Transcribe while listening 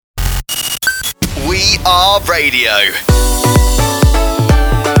We Are Radio.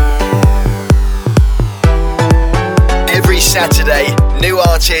 Every Saturday, new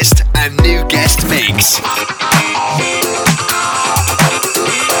artist and new guest mix.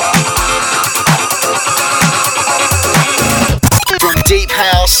 From deep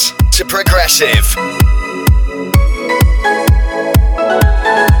house to progressive.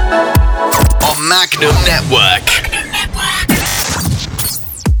 On Magnum Network.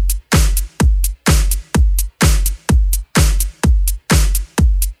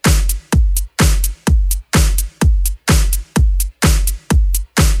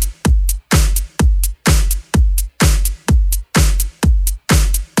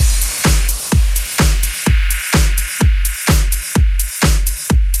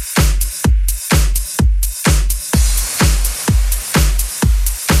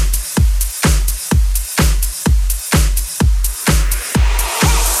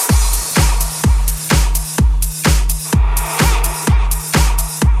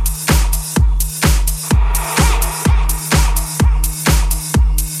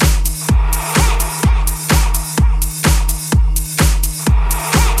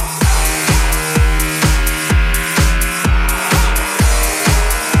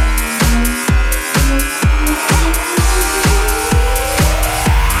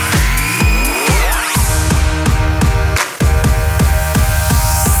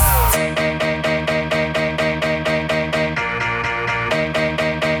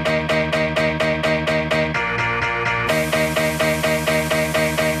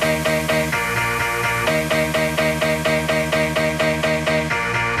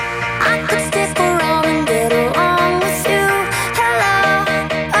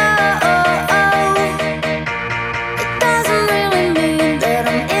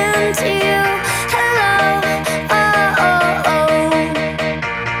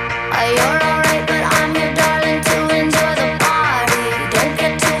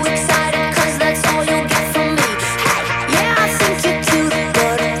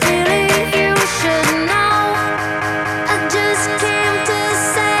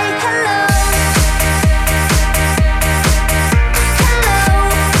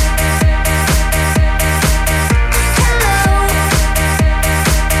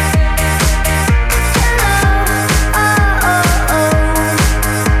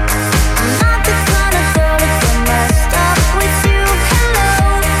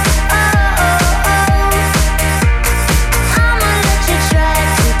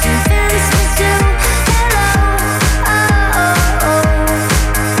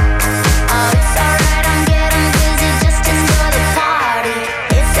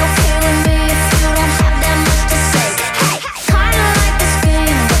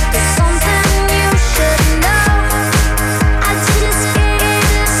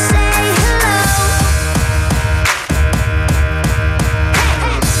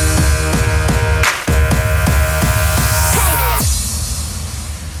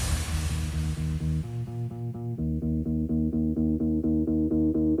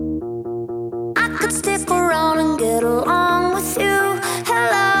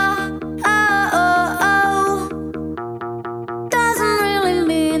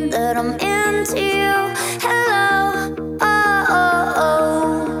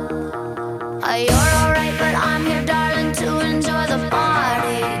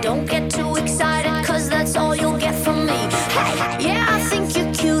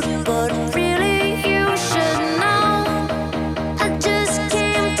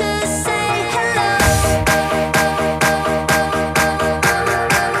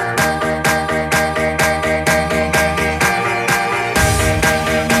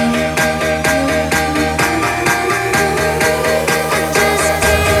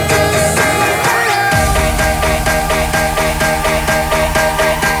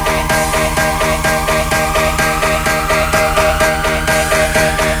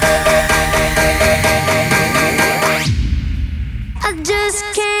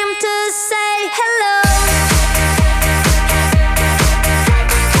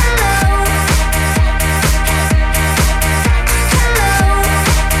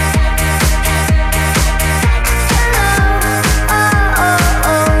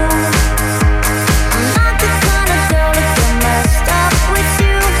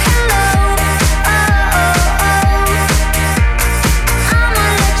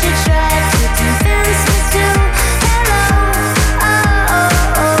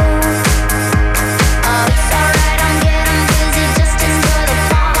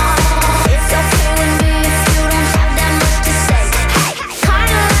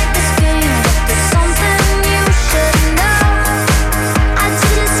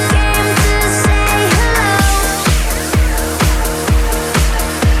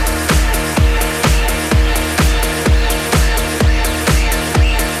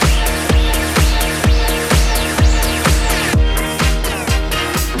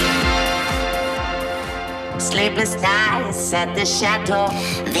 Sleepless nights at the chateau,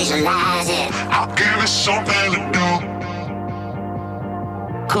 visualize it. I'll give it something to do.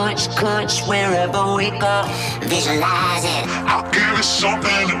 Coach, wherever we go, visualize it. I'll give it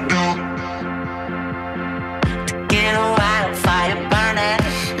something to do. Get a wildfire burning,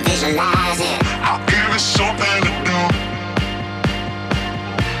 visualize it. I'll give it something to do.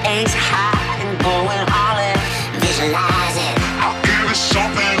 Ace high and going all in, visualize it. I'll give it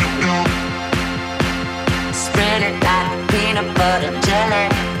something to do. Spread it like peanut butter jelly.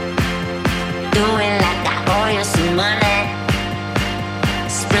 Do it like I owe you some money.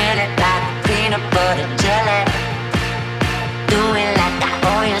 Spread it like peanut butter jelly. Do it like I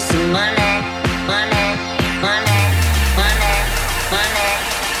owe you some money. Money, money, money, money,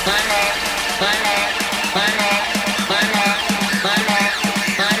 money, money, money, money, money,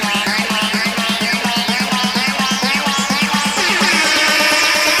 money.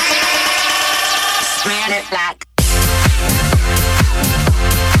 Spread it like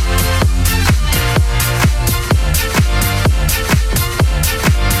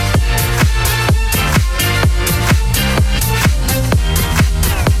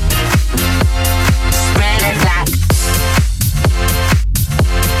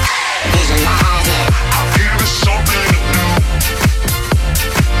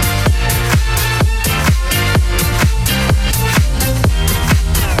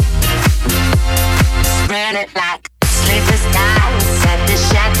like sleepless nights at the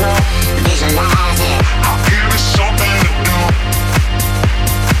chateau, visualize it. I'll give it something to do.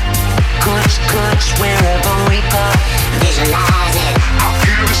 Coach, wherever we go, visualize it. I'll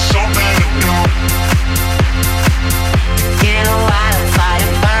give it something to do. Get a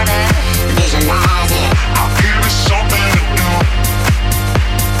wildfire burning, visualize it. I'll give it something to do.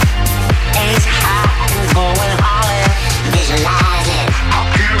 Ace high and going all in, visualize it. I'll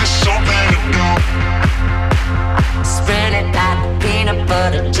give it something to do. Spread it like peanut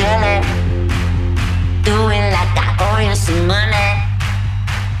butter jelly. Do it like I owe you some money.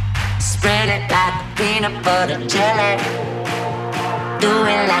 Spread it like peanut butter jelly. Do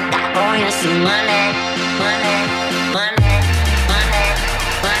it like I owe you some money. Money, money, money,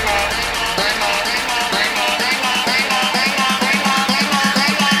 money, money, money.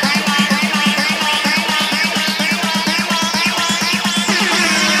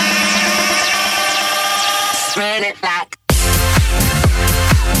 Spread it like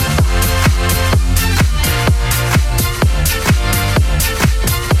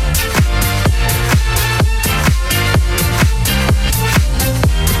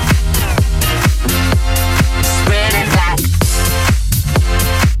spread it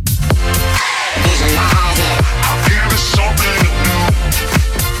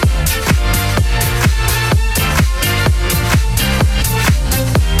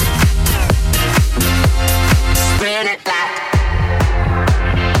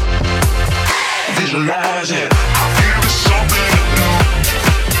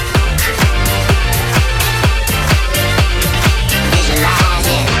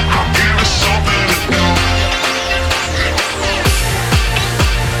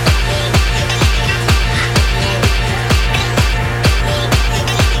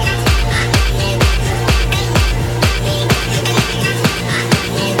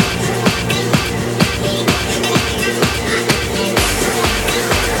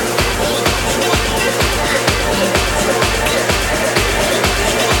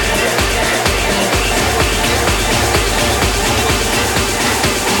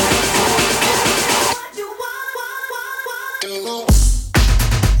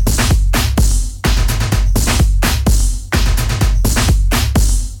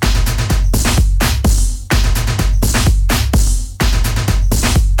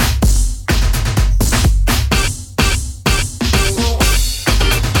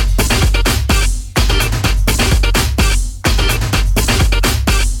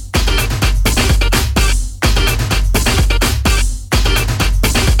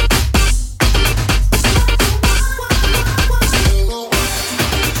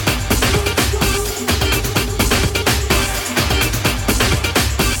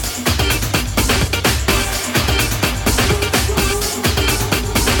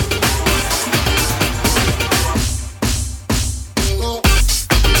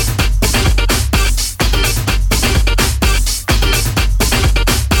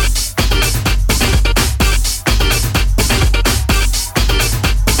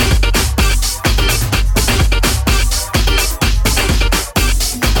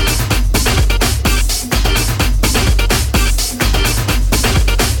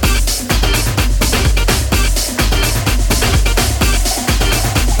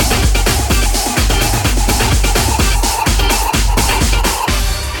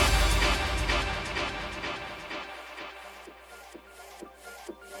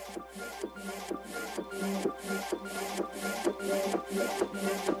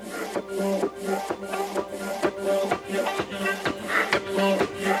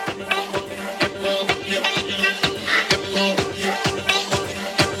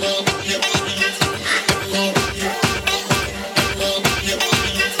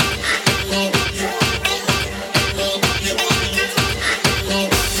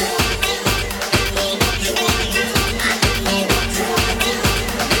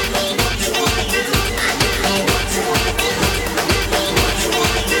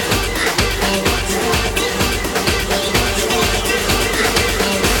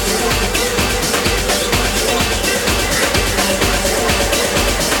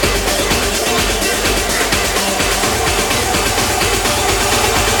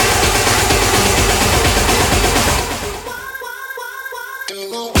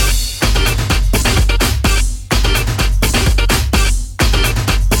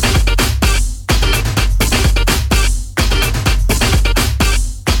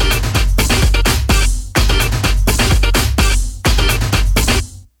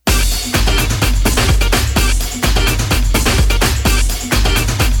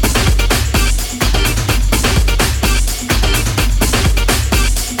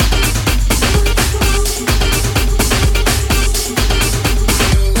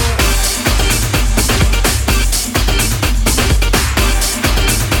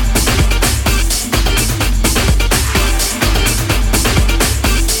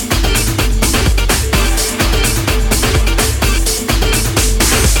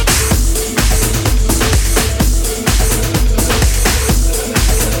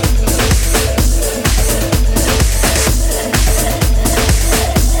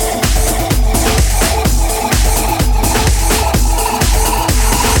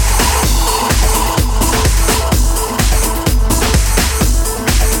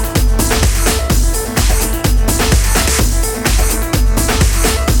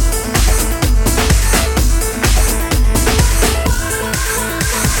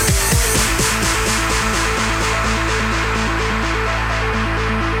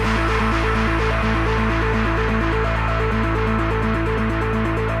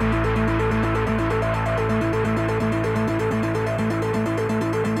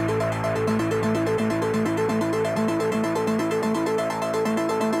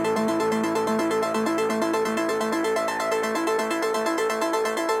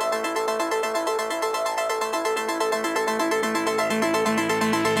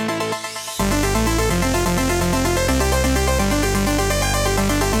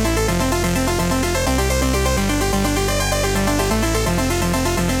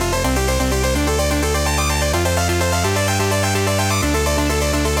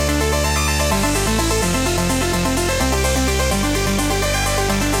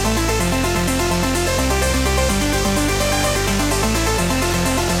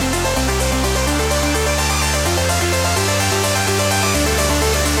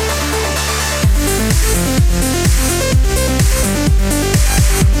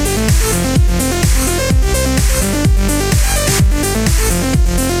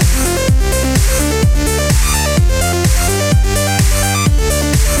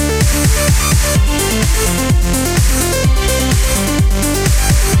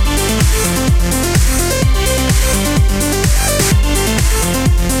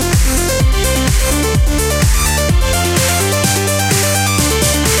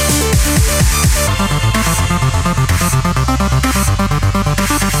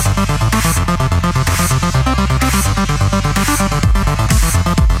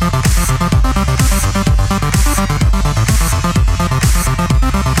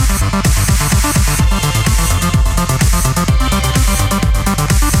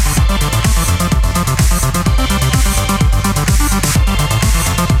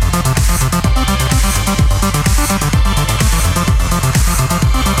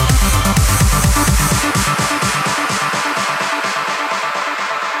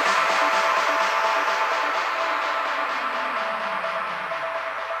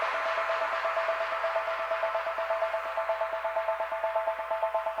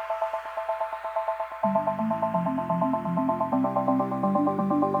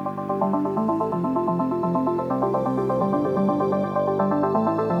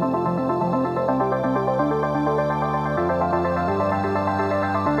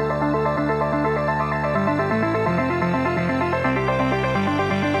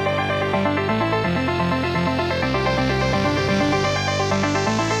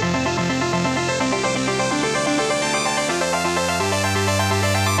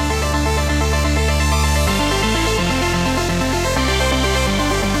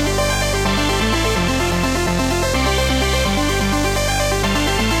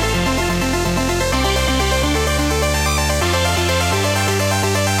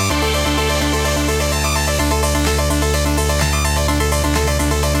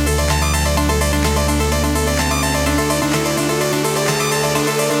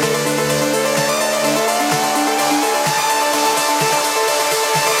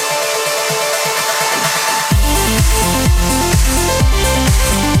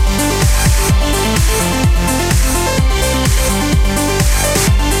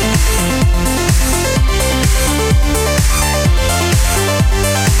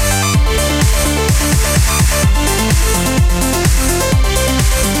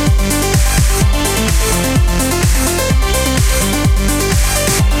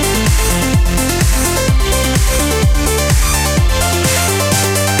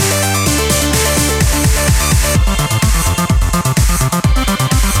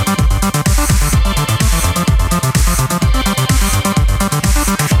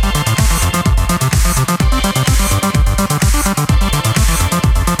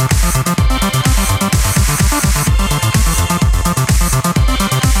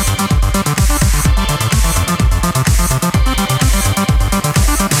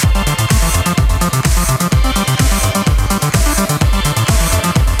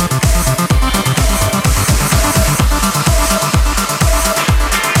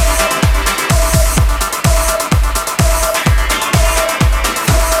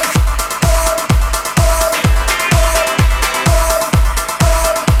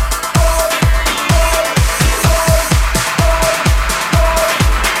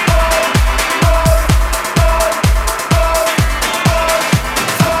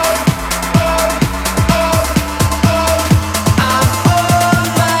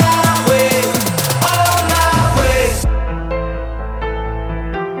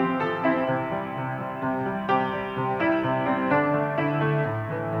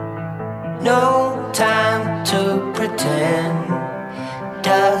No time to pretend.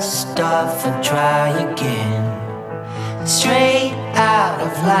 Dust off and try again. Straight out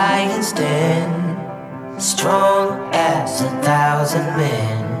of Lion's Den, strong as 1,000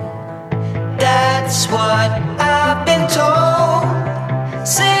 men. That's what I've been told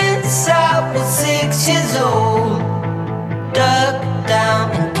since I was 6 years old. Dug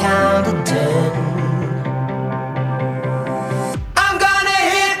down and counted 10.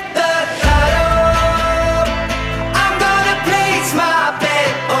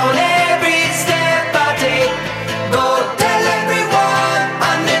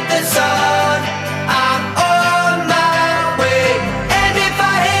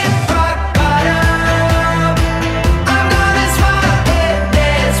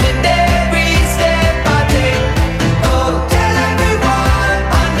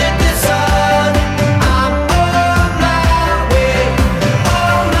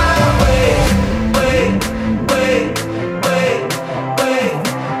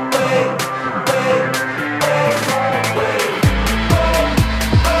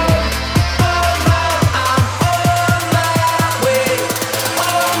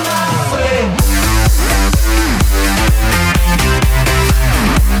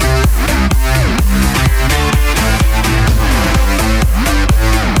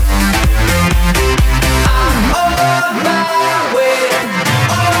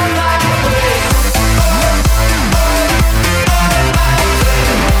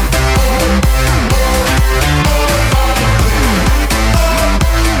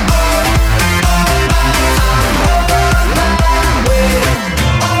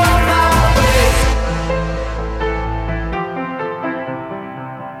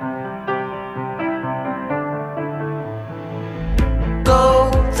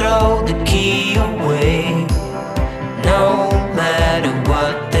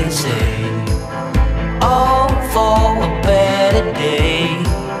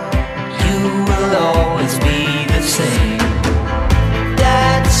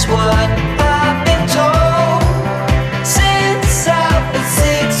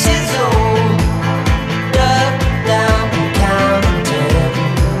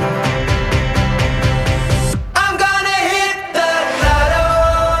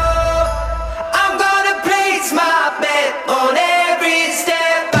 On every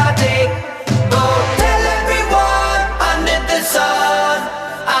step I take.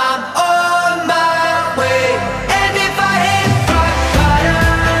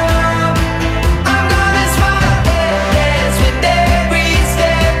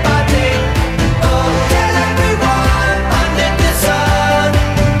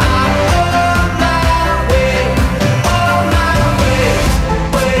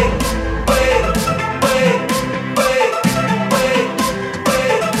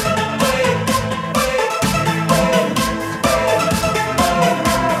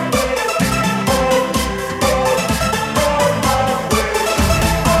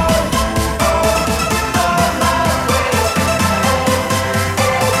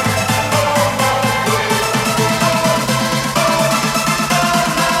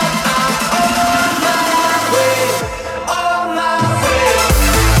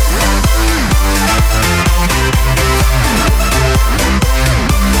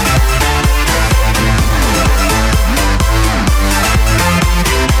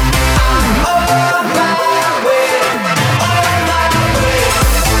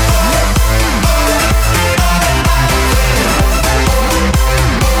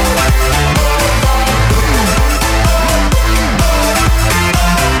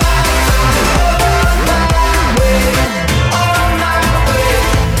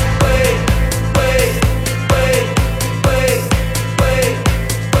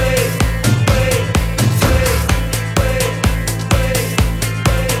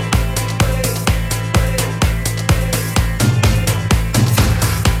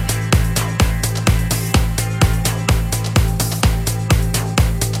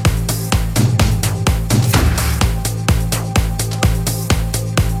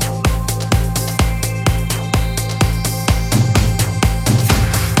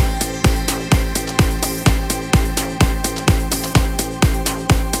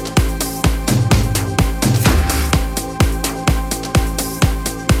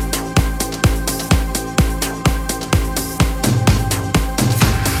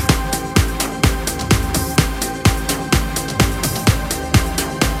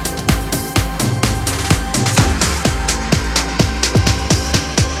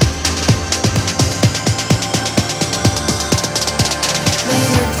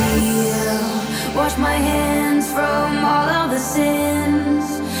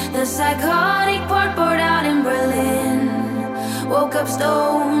 The psychotic part poured out in Berlin. Woke up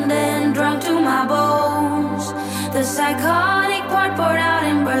stoned and drunk to my bones. The psychotic part poured out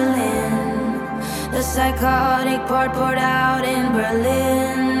in Berlin. The psychotic part poured out in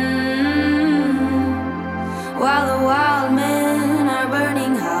Berlin. While the wild men are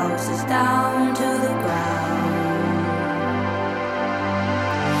burning houses down to the ground.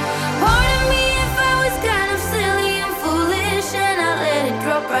 Pardon me if I was kind of silly and foolish, and I let it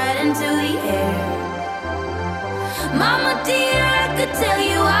drop right into the air. Mama dear, I could tell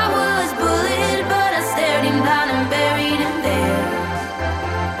you I was bullied, but I stared him down and buried him there.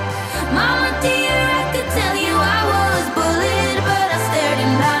 Mama dear, I could tell you I was bullied, but I stared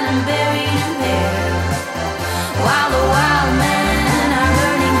him down and buried him there. While the wild men are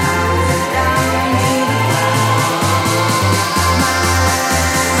burning houses down to the ground.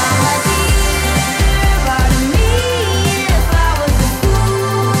 Mama dear, pardon me if I was a fool.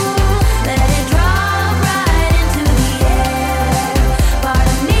 Let it drop right into the air.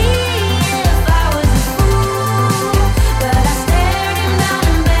 Pardon me if I was a fool, but I stared him down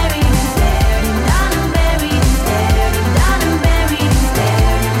and buried him, stared him down and buried him, stared him down and buried him,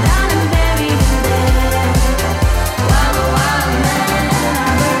 stared him down and buried him there. While the wild men are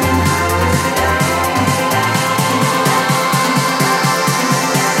burning houses down.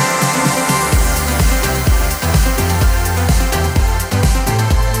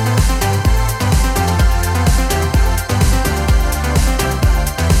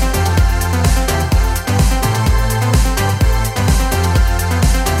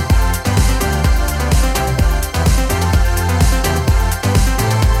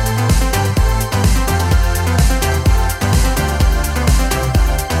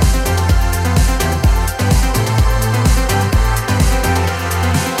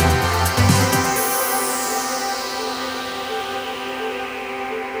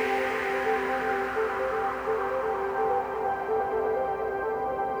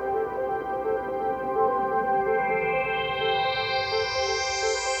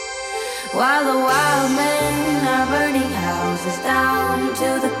 While the wild men are burning houses down to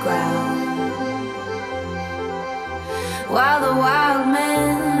the ground. While the wild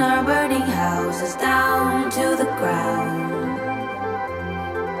men are burning houses down to the ground.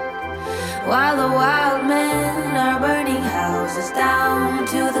 While the wild men are burning houses down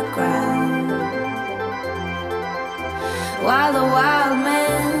to the ground. While the wild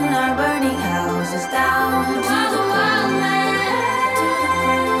men are burning houses down to the ground.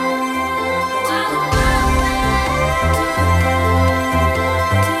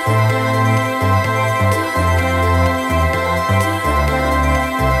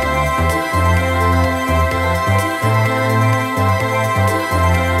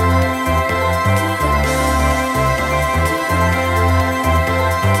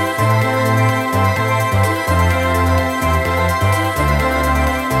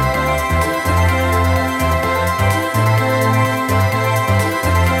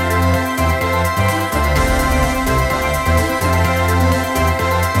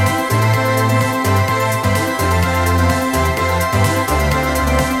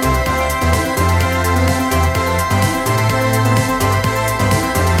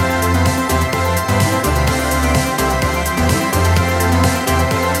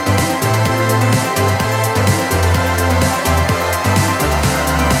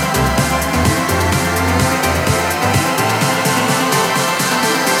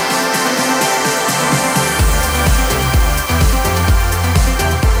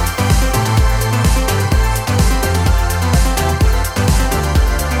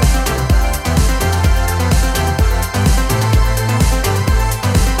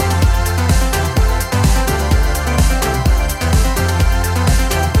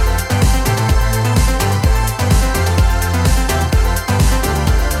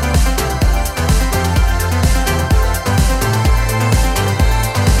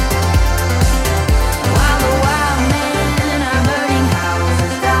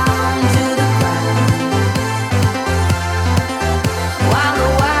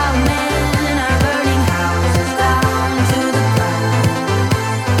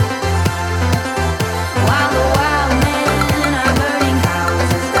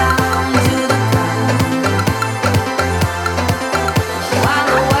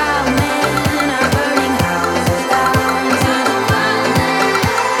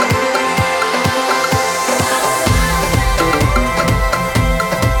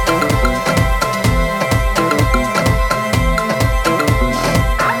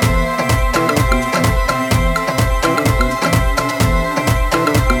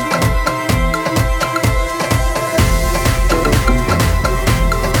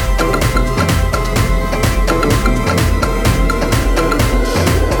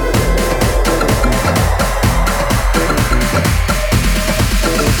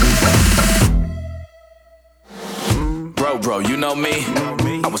 me,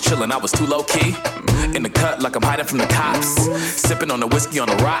 I was chillin', I was too low-key. In the cut like I'm hiding from the cops. Sipping on the whiskey on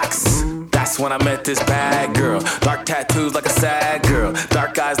the rocks. That's when I met this bad girl. Dark tattoos like a sad girl.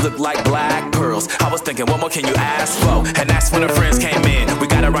 Dark eyes look like black pearls. I was thinking, what more can you ask for? And that's when her friends came in. We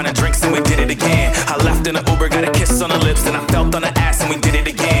got a round of drinks and we did it again. I left in an Uber, got a kiss on the lips, and I felt on the ass and we did it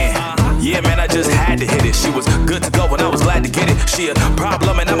again. Yeah, man, I just had to hit it. She was good to go and I was glad to get it. She a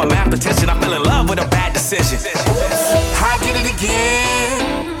problem and I'm a mathematician. I fell in love with a bad decision. I did it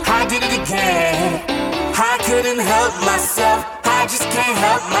again. I did it again. I couldn't help myself. I just can't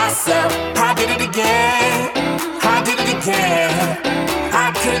help myself. I did it again. I did it again.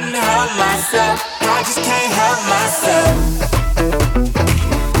 I couldn't help myself. I just can't help myself.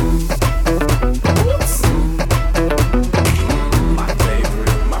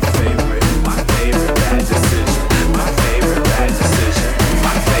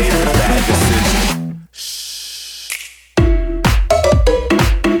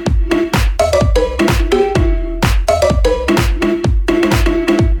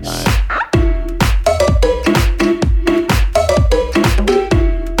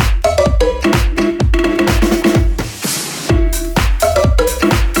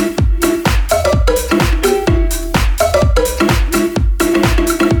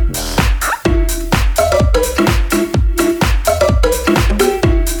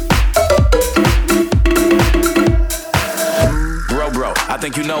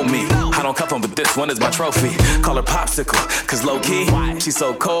 One is my trophy, call her popsicle, cause low-key, she's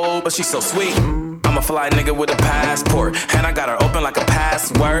so cold, but she's so sweet. I'm a fly nigga with a passport, and I got her open like a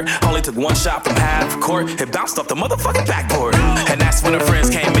password. Only took one shot from half court, it bounced off the motherfucking backboard. And that's when her friends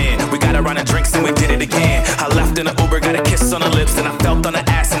came in, we got a round of drinks and we did it again. I left in an Uber, got a kiss on the lips, and I felt on the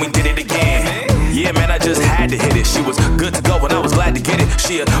ass and we did it again. Yeah, man, I just had to hit it. She was good to go and I was glad to get it.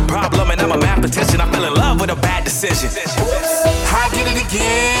 She a problem and I'm a mathematician. I fell in love with a bad decision. I did it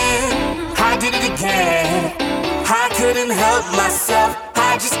again. I did it again. I couldn't help myself.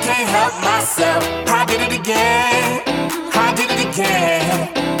 I just can't help myself. I did it again. I did it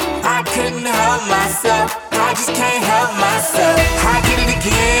again. I couldn't help myself. I just can't help myself. I did it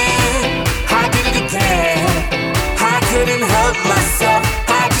again. I did it again. I couldn't help myself.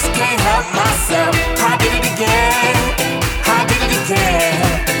 I just can't help myself. I did it again. I did it again.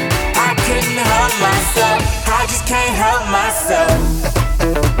 I couldn't help myself. I just can't help myself.